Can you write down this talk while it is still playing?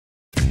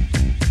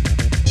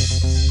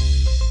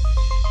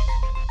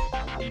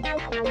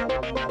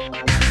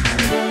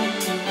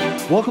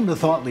Welcome to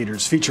Thought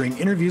Leaders, featuring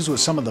interviews with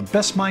some of the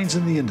best minds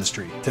in the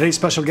industry. Today's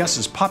special guest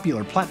is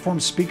popular platform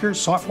speaker,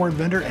 software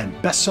vendor, and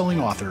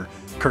best-selling author,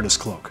 Curtis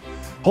Cloak.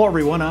 Hello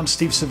everyone, I'm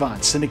Steve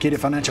Savant, syndicated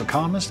financial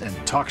columnist and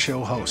talk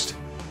show host.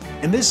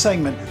 In this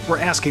segment, we're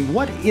asking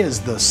what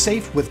is the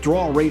safe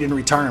withdrawal rate in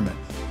retirement?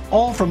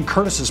 All from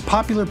Curtis's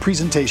popular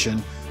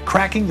presentation,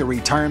 Cracking the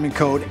Retirement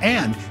Code,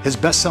 and his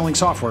best-selling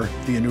software,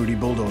 The Annuity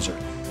Bulldozer.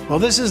 Well,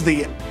 this is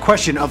the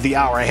question of the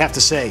hour, I have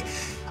to say.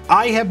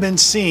 I have been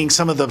seeing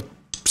some of the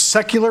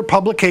secular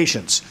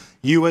publications,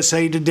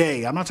 USA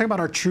Today. I'm not talking about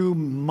our true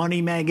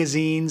money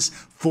magazines,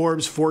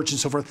 Forbes, Fortune,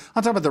 so forth.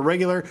 I'm talking about the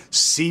regular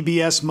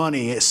CBS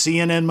Money,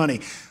 CNN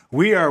Money.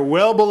 We are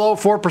well below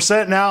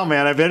 4% now,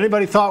 man. If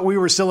anybody thought we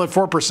were still at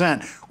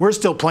 4%, we're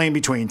still playing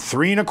between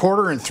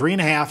 3.25% and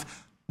 3.5%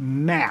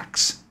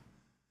 max.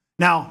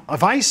 Now,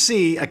 if I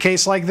see a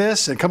case like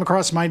this and come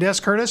across my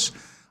desk, Curtis,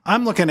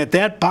 I'm looking at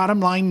that bottom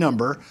line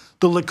number,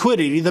 the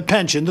liquidity, the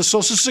pension, the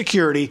Social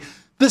Security.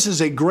 This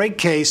is a great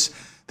case.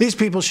 These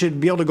people should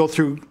be able to go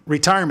through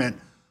retirement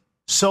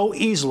so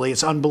easily,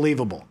 it's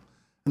unbelievable.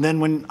 And then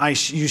when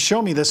you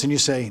show me this and you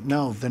say,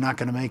 no, they're not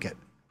going to make it.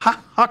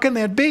 How can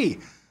that be?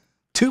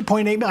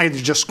 2.8 million, are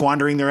they just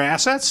squandering their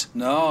assets?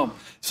 No.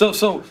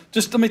 So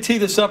just let me tee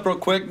this up real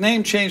quick.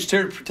 Name changed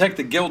here to protect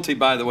the guilty,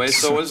 by the way.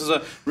 So this is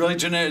a really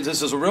generic,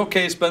 this is a real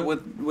case, but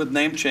with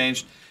name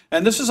changed.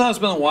 And this is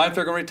husband and wife.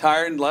 They're going to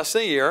retire in less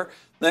than a year.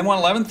 They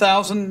want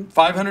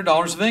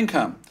 $11,500 of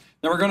income.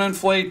 Now we're going to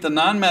inflate the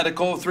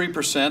non-medical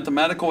 3%, the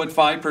medical at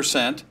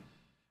 5%,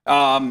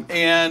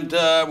 and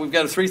we've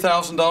got a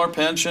 $3,000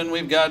 pension.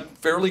 We've got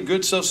fairly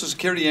good Social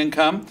Security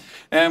income,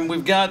 and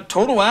we've got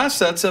total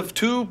assets of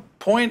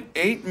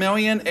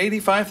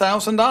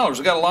 $2.885,000.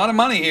 We've got a lot of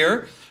money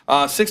here,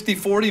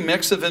 60-40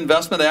 mix of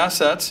investment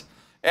assets.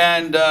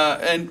 And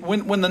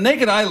when the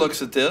naked eye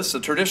looks at this, a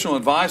traditional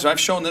advisor, I've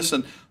shown this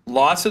in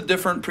lots of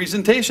different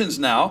presentations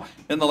now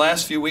in the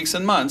last few weeks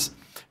and months.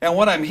 And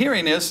what I'm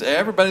hearing is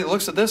everybody that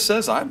looks at this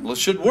says, it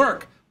should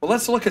work. Well,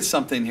 let's look at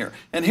something here.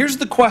 And here's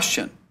the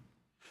question.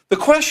 The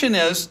question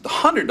is, the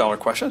 $100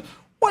 question,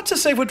 what's a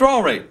safe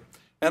withdrawal rate?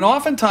 And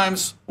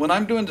oftentimes, when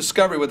I'm doing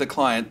discovery with a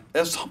client,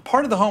 as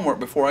part of the homework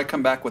before I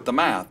come back with the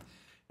math,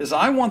 is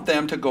I want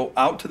them to go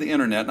out to the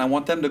internet and I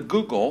want them to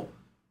Google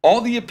all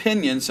the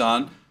opinions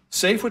on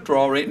safe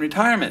withdrawal rate in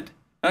retirement.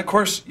 And of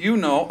course, you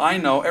know, I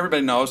know,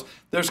 everybody knows,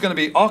 there's going to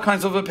be all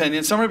kinds of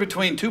opinions, somewhere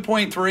between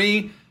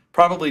 2.3%,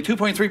 probably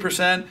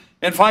 2.3%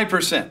 and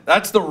 5%.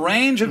 That's the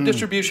range of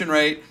distribution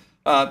rate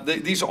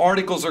these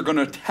articles are going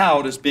to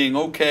tout as being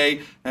okay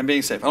and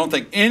being safe. I don't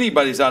think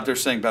anybody's out there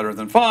saying better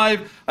than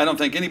 5. I don't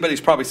think anybody's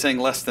probably saying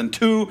less than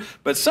 2.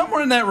 But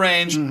somewhere in that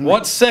range,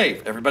 what's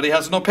safe? Everybody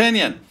has an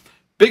opinion.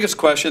 Biggest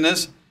question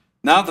is,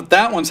 now that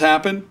that one's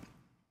happened,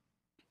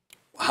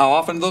 how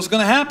often are those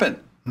going to happen?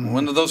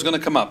 When are those going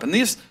to come up? And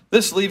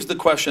this leaves the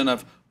question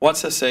of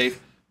what's a safe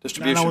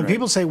distribution now, when rate.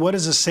 people say, what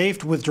is a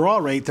safe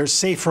withdrawal rate, they're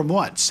safe from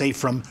what? Safe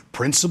from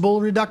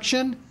principal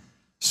reduction?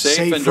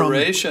 Safe and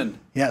duration.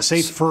 Yeah,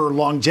 safe for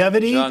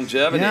longevity.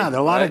 Longevity. Yeah, there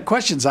are a lot of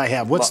questions I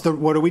have. What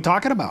are we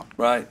talking about?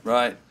 Right,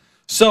 right.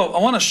 So I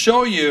want to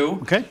show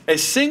you a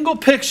single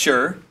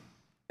picture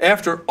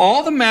after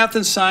all the math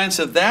and science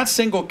of that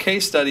single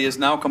case study is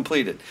now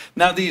completed.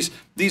 Now these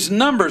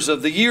numbers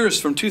of the years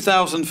from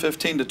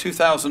 2015 to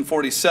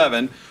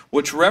 2047,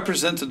 which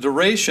represent the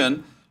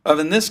duration of,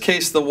 in this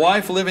case, the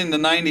wife living to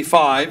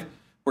 95.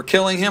 We're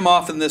killing him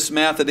off in this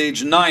math at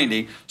age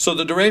 90. So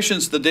the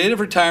duration's the date of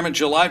retirement,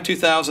 July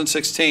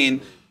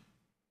 2016,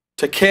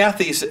 to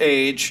Kathy's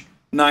age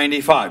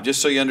 95,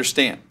 just so you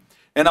understand.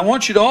 And I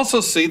want you to also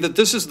see that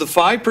this is the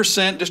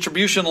 5%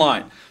 distribution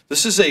line.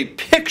 This is a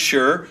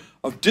picture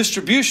of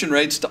distribution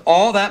rates to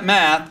all that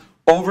math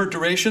over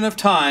duration of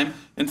time,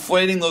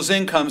 inflating those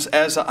incomes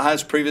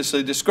as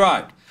previously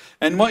described.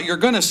 And what you're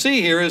going to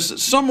see here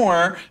is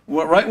somewhere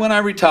right when I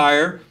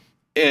retire,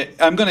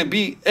 I'm going to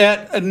be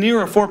at a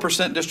near a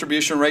 4%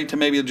 distribution rate to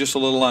maybe just a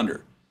little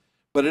under.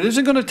 But it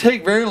isn't going to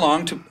take very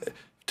long to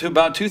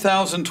about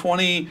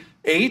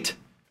 2028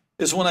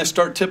 is when I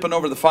start tipping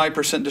over the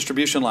 5%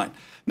 distribution line.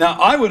 Now,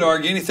 I would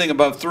argue anything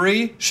above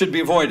 3 should be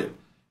avoided.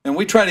 And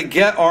we try to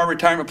get our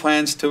retirement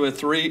plans to a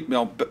 3,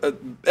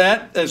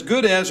 at as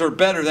good as or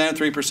better than a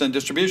 3%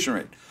 distribution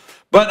rate.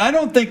 But I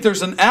don't think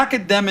there's an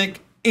academic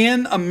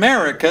in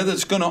America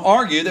that's going to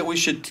argue that we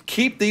should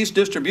keep these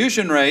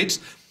distribution rates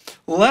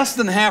less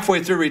than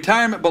halfway through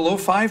retirement below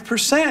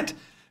 5%.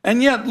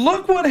 And yet,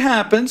 look what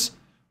happens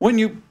when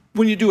you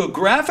do a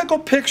graphical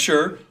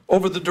picture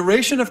over the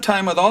duration of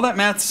time with all that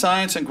math,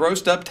 science, and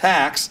grossed up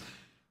tax.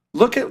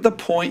 Look at the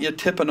point you're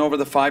tipping over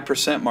the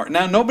 5% mark.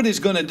 Now, nobody's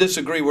going to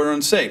disagree we're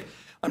unsafe.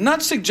 I'm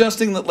not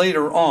suggesting that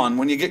later on,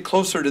 when you get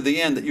closer to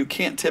the end, that you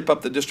can't tip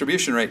up the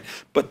distribution rate,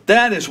 but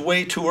that is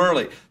way too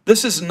early.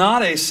 This is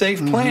not a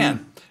safe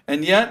plan,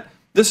 and yet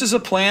this is a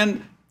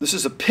plan, this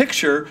is a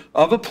picture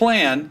of a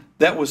plan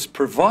that was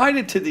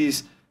provided to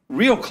these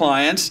real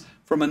clients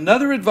from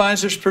another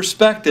advisor's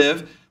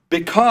perspective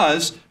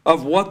because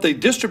of what the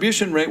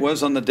distribution rate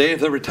was on the day of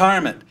the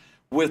retirement,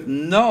 with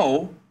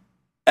no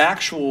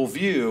actual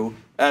view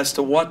as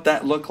to what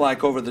that looked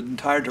like over the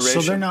entire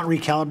duration. So they're not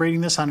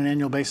recalibrating this on an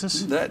annual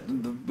basis? That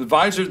the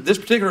advisor, this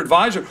particular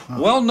advisor,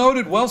 well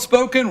noted, well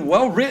spoken,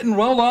 well written,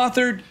 well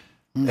authored,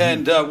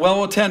 and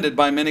well attended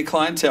by many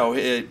clientele.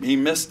 He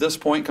missed this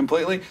point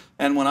completely.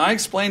 And when I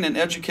explained and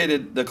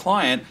educated the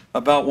client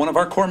about one of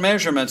our core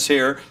measurements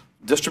here,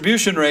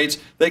 distribution rates,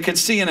 they could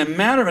see in a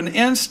matter of an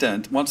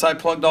instant, once I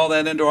plugged all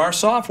that into our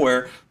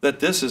software,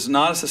 that this is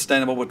not a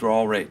sustainable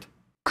withdrawal rate.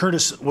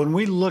 Curtis, when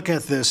we look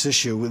at this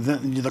issue,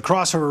 the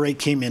crossover rate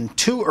came in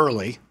too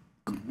early.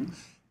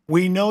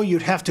 We know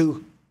you'd have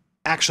to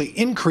actually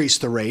increase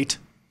the rate,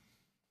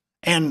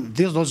 and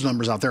those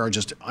numbers out there are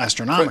just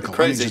astronomical.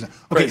 Crazy. Okay,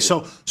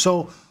 crazy.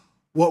 So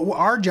what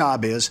our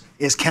job is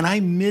can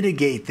I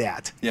mitigate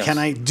that? Yes. Can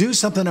I do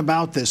something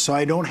about this so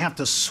I don't have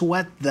to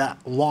sweat the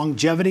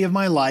longevity of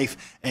my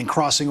life and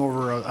crossing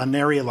over an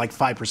area like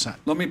 5%?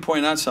 Let me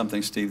point out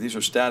something, Steve. These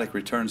are static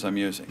returns I'm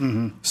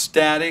using.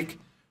 Static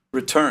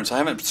returns. I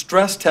haven't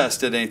stress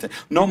tested anything.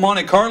 No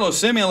Monte Carlo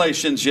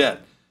simulations yet.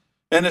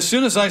 And as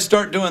soon as I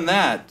start doing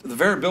that, the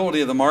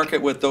variability of the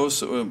market with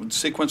those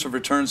sequence of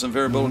returns and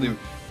variability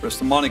versus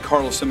the Monte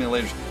Carlo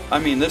simulators, I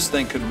mean, this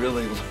thing could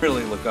really,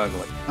 really look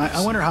ugly.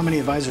 I wonder how many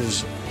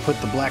advisors put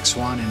the black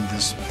swan in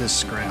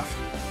this graph.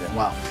 Yeah.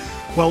 Wow.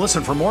 Well,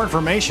 listen, for more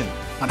information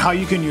on how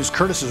you can use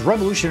Curtis's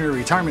revolutionary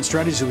retirement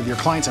strategy with your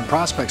clients and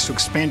prospects to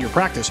expand your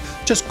practice,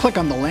 just click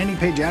on the landing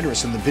page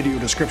address in the video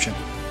description.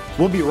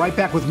 We'll be right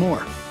back with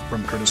more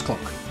from Curtis Cloak.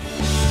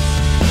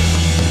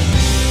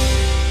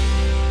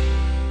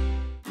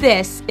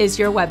 This is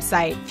your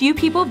website. Few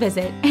people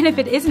visit, and if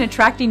it isn't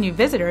attracting new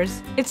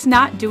visitors, it's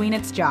not doing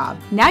its job.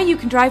 Now you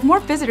can drive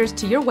more visitors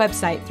to your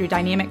website through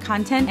dynamic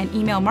content and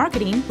email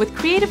marketing with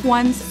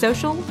CreativeOne's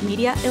Social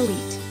Media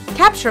Elite.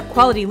 Capture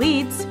quality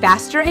leads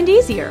faster and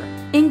easier.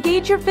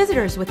 Engage your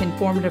visitors with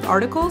informative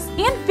articles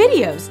and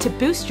videos to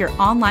boost your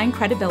online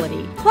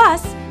credibility.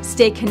 Plus,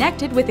 stay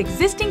connected with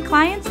existing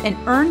clients and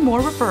earn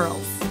more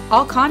referrals.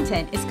 All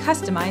content is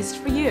customized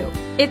for you.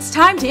 It's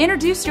time to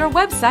introduce your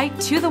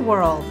website to the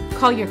world.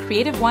 Call your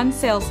CreativeOne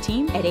sales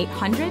team at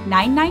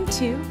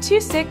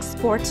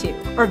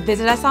 800-992-2642 or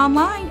visit us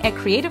online at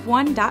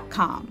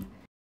CreativeOne.com.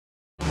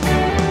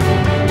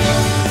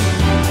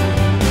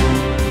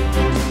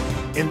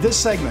 In this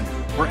segment,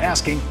 we're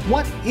asking,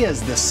 what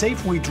is the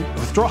safe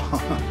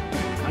withdrawal?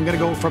 I'm going to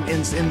go from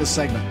in this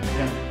segment.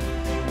 Yeah.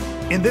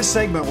 In this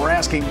segment, we're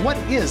asking, what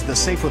is the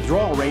safe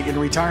withdrawal rate in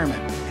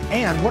retirement?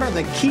 And what are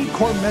the key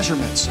core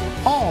measurements?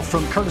 All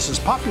from Curtis's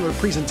popular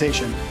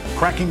presentation,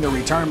 Cracking the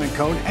Retirement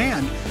Code,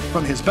 and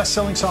from his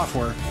best-selling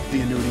software, The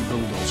Annuity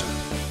Bulldozer.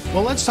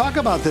 Well, let's talk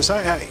about this.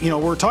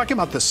 We're talking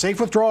about the safe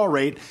withdrawal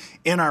rate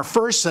in our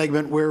first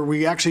segment where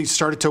we actually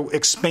started to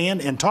expand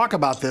and talk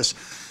about this.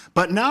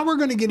 But now we're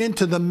going to get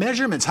into the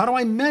measurements. How do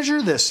I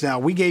measure this now?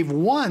 We gave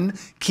one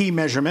key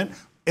measurement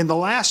in the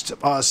last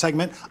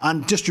segment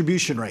on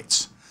distribution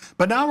rates.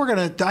 But now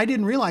I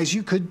didn't realize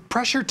you could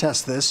pressure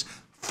test this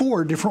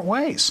 4 different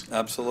ways.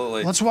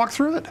 Absolutely. Let's walk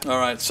through it. All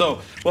right. So,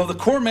 the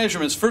core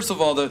measurements, first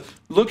of all,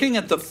 looking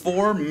at the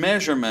 4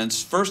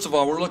 measurements, first of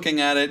all, we're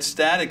looking at it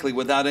statically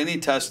without any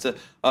test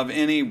of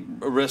any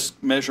risk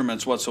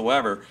measurements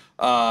whatsoever.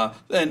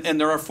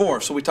 And there are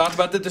 4. So we talked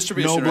about the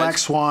distribution rates. No black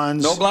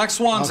swans. No black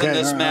swans in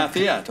this right, math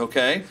yet,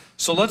 okay?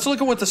 So let's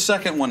look at what the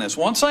second one is.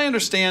 Once I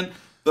understand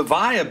the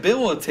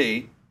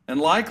viability and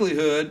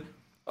likelihood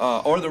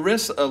or the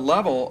risk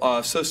level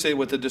associated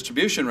with the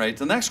distribution rate,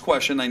 the next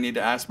question I need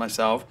to ask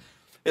myself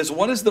is,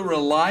 what is the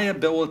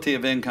reliability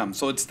of income?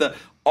 So it's the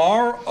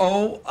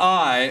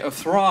ROI of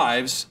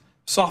Thrive's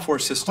software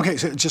system. Okay,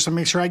 so just to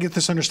make sure I get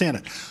this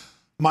understanding.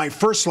 My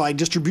first slide,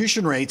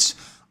 distribution rates,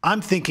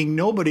 I'm thinking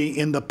nobody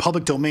in the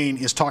public domain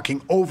is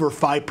talking over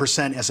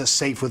 5% as a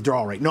safe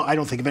withdrawal rate. No, I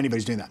don't think if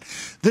anybody's doing that.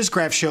 This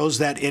graph shows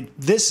that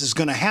this is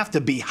going to have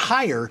to be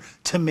higher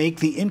to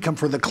make the income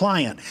for the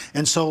client.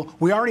 And so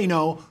we already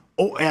know,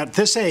 at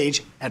this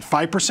age, at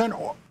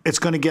 5%, it's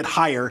going to get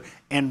higher,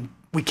 and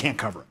we can't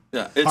cover it.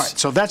 Yeah, all right,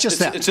 so that's just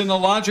that. It's an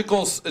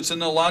illogical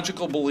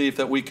belief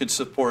that we could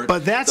support.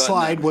 But that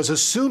slide was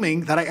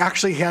assuming that I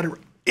actually had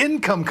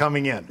income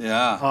coming in.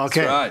 Yeah,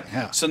 okay. That's right.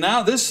 Yeah. So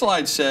now this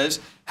slide says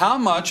how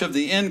much of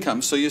the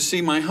income. So you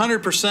see my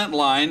 100%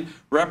 line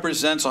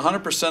represents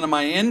 100% of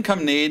my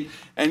income need,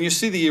 and you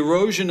see the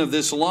erosion of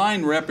this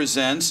line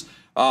represents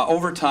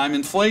over time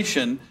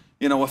inflation,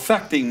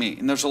 affecting me.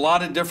 And there's a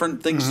lot of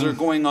different things that are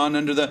going on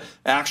under the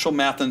actual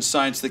math and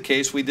science of the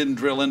case. We didn't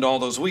drill into all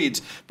those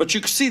weeds. But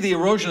you can see the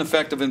erosion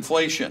effect of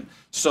inflation,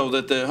 so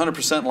that the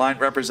 100% line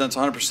represents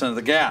 100% of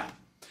the gap.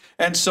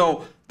 And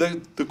so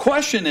the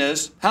question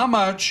is, how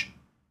much,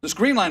 this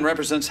green line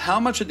represents how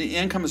much of the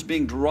income is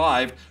being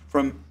derived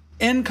from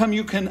income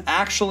you can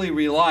actually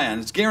rely on.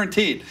 It's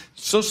guaranteed.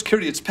 Social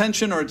Security, it's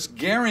pension, or it's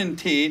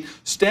guaranteed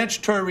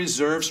statutory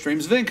reserve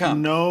streams of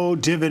income. No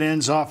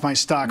dividends off my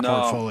stock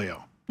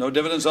portfolio. No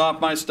dividends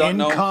off my stock.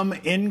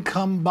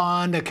 Income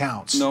bond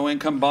accounts. No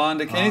income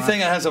bond. Anything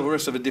that has a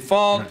risk of a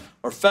default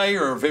or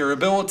failure or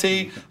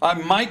variability. I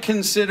might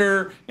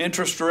consider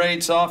interest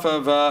rates off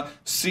of a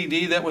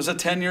CD that was a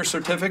 10-year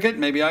certificate.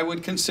 Maybe I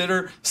would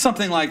consider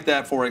something like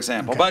that, for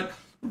example. But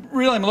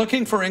really, I'm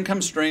looking for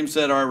income streams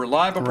that are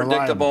reliable,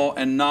 predictable,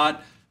 and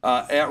not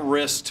at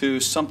risk to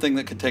something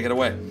that could take it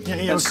away.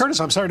 Yeah, Curtis,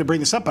 I'm sorry to bring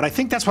this up, but I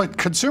think that's what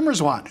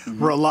consumers want,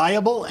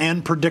 reliable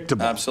and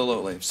predictable.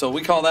 Absolutely. So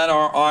we call that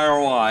our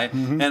ROI,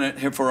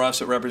 and for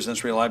us, it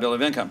represents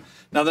reliability of income.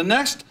 Now, the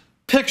next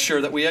picture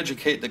that we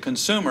educate the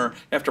consumer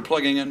after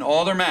plugging in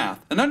all their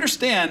math, and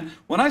understand,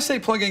 when I say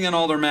plugging in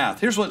all their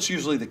math, here's what's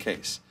usually the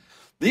case.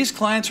 These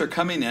clients are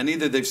coming in,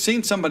 either they've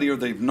seen somebody or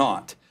they've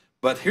not,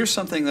 but here's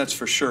something that's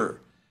for sure.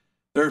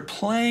 They're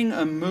playing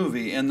a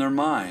movie in their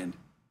mind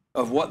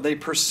of what they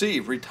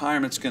perceive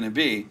retirement's going to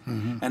be,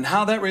 and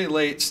how that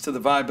relates to the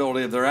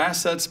viability of their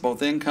assets,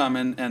 both income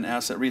and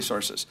asset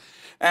resources.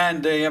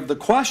 And they have the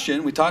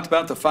question, we talked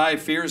about the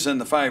 5 fears and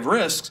the 5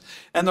 risks,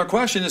 and their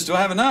question is, do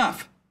I have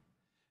enough?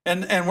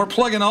 And we're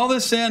plugging all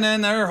this in,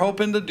 and they're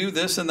hoping to do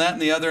this and that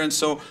and the other. And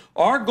so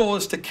our goal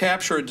is to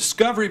capture a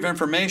discovery of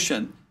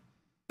information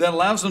that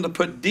allows them to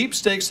put deep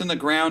stakes in the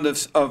ground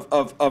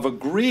of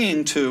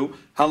agreeing to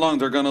how long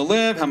they're going to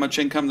live, how much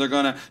income they're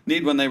going to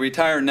need when they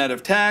retire net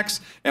of tax,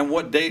 and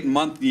what date,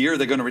 month, year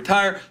they're going to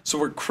retire. So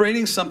we're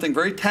creating something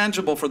very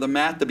tangible for the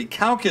math to be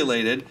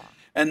calculated.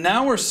 And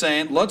now we're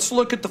saying, let's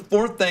look at the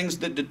 4 things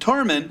that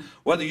determine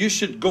whether you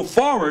should go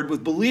forward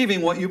with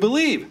believing what you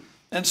believe.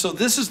 And so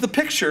this is the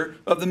picture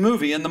of the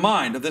movie in the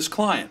mind of this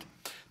client.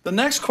 The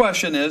next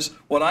question is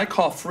what I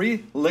call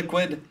free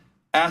liquid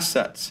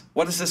assets.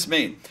 What does this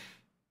mean?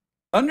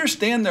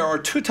 Understand there are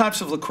 2 types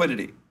of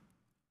liquidity.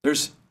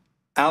 There's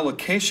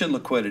allocation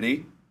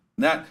liquidity.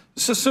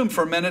 Let's assume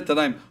for a minute that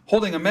I'm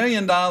holding $1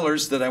 million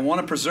that I want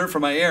to preserve for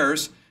my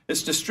heirs.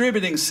 It's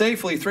distributing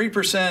safely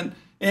 3%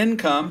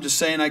 income, just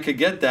saying I could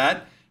get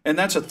that. And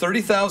that's a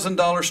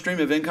 $30,000 stream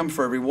of income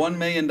for every $1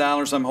 million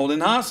I'm holding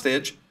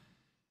hostage.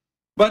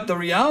 But the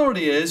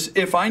reality is,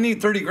 if I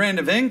need 30 grand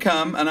of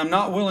income and I'm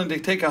not willing to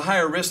take a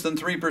higher risk than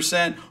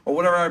 3% or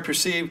whatever I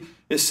perceive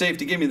is safe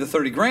to give me the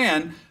 30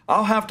 grand,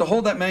 I'll have to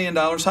hold that $1 million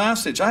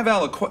hostage. I have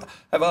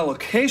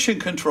allocation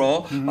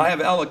control, I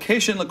have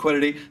allocation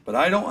liquidity, but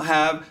I don't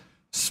have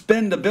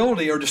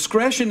spendability or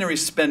discretionary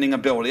spending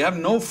ability. I have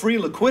no free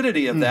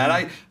liquidity of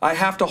that. I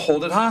have to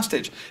hold it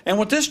hostage. And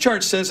what this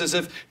chart says is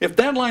if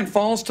that line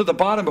falls to the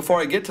bottom before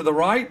I get to the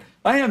right,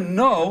 I have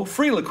no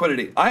free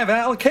liquidity. I have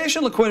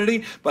allocation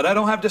liquidity, but I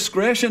don't have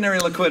discretionary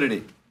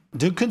liquidity.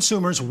 Do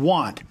consumers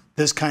want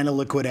this kind of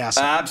liquid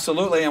asset?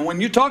 Absolutely. And when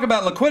you talk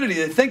about liquidity,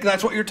 they think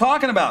that's what you're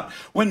talking about.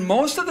 When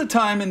most of the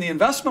time in the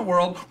investment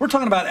world, we're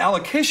talking about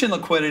allocation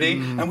liquidity,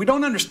 and we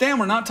don't understand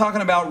we're not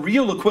talking about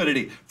real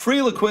liquidity,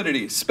 free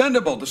liquidity,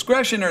 spendable,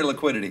 discretionary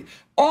liquidity.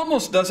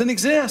 Almost doesn't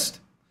exist.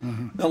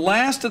 The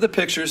last of the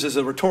pictures is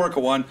a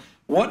rhetorical one.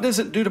 What does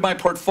it do to my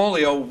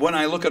portfolio when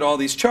I look at all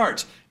these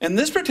charts? In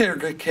this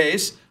particular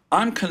case,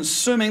 I'm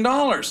consuming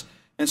dollars.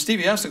 And Steve,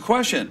 you asked the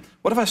question,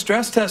 what if I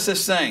stress test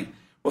this thing?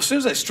 Well, as soon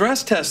as I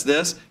stress test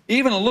this,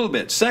 even a little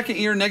bit, second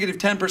year, negative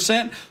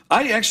 10%,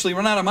 I actually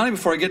run out of money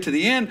before I get to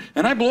the end,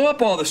 and I blow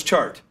up all this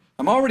chart.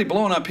 I'm already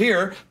blowing up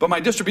here, but my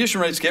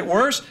distribution rates get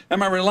worse, and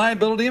my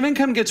reliability of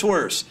income gets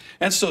worse.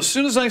 And so as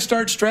soon as I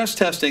start stress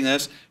testing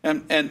this,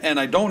 and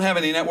I don't have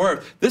any net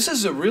worth, this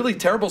is a really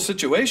terrible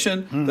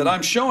situation that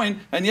I'm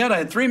showing, and yet I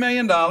had $3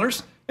 million,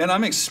 and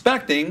I'm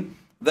expecting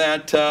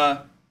that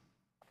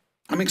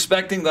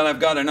I've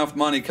got enough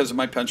money because of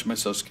my pension, my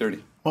Social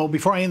Security. Well,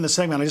 before I end the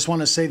segment, I just want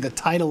to say the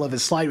title of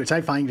his slide, which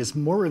I find is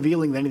more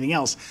revealing than anything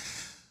else.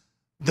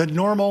 The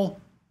normal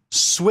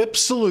SWIP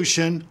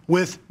solution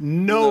with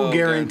no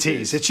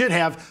guarantees. It should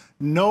have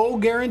no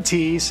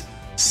guarantees,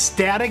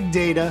 static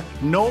data,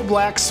 no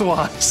black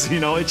swans. You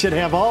know, it should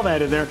have all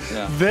that in there.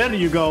 Yeah. Then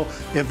you go,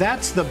 if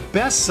that's the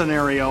best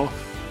scenario,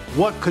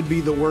 what could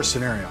be the worst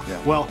scenario?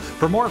 Yeah. Well,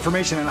 for more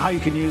information on how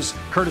you can use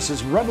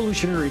Curtis's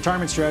revolutionary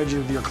retirement strategy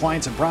with your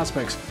clients and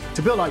prospects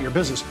to build out your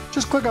business,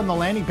 just click on the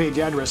landing page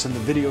address in the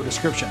video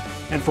description.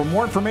 And for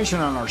more information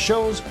on our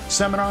shows,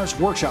 seminars,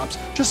 workshops,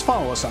 just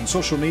follow us on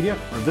social media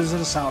or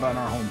visit us out on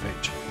our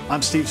homepage.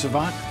 I'm Steve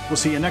Savant. We'll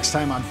see you next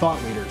time on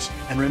Thought Leaders.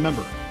 And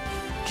remember,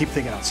 keep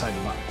thinking outside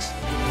the box.